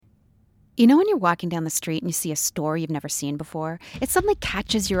You know when you're walking down the street and you see a store you've never seen before? It suddenly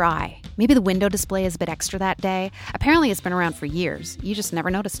catches your eye. Maybe the window display is a bit extra that day. Apparently it's been around for years. You just never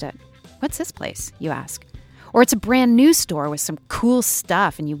noticed it. What's this place, you ask? Or it's a brand new store with some cool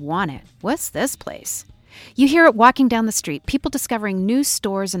stuff and you want it. What's this place? You hear it walking down the street, people discovering new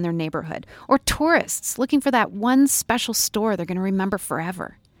stores in their neighborhood, or tourists looking for that one special store they're going to remember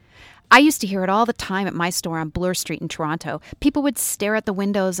forever. I used to hear it all the time at my store on Bloor Street in Toronto. People would stare at the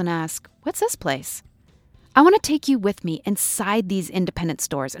windows and ask, "What's this place?" I want to take you with me inside these independent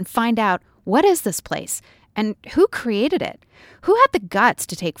stores and find out, what is this place and who created it? Who had the guts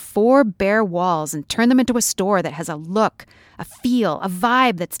to take 4 bare walls and turn them into a store that has a look, a feel, a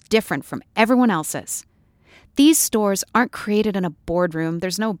vibe that's different from everyone else's? These stores aren't created in a boardroom.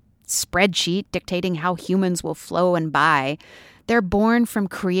 There's no spreadsheet dictating how humans will flow and buy. They're born from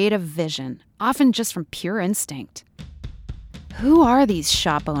creative vision, often just from pure instinct. Who are these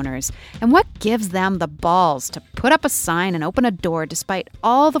shop owners, and what gives them the balls to put up a sign and open a door despite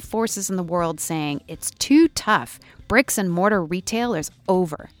all the forces in the world saying it's too tough, bricks and mortar retail is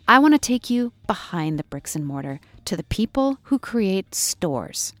over? I want to take you behind the bricks and mortar to the people who create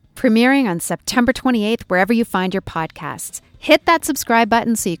stores. Premiering on September 28th, wherever you find your podcasts. Hit that subscribe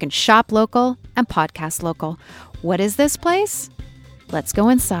button so you can shop local and podcast local. What is this place? Let's go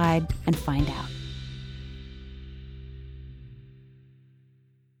inside and find out.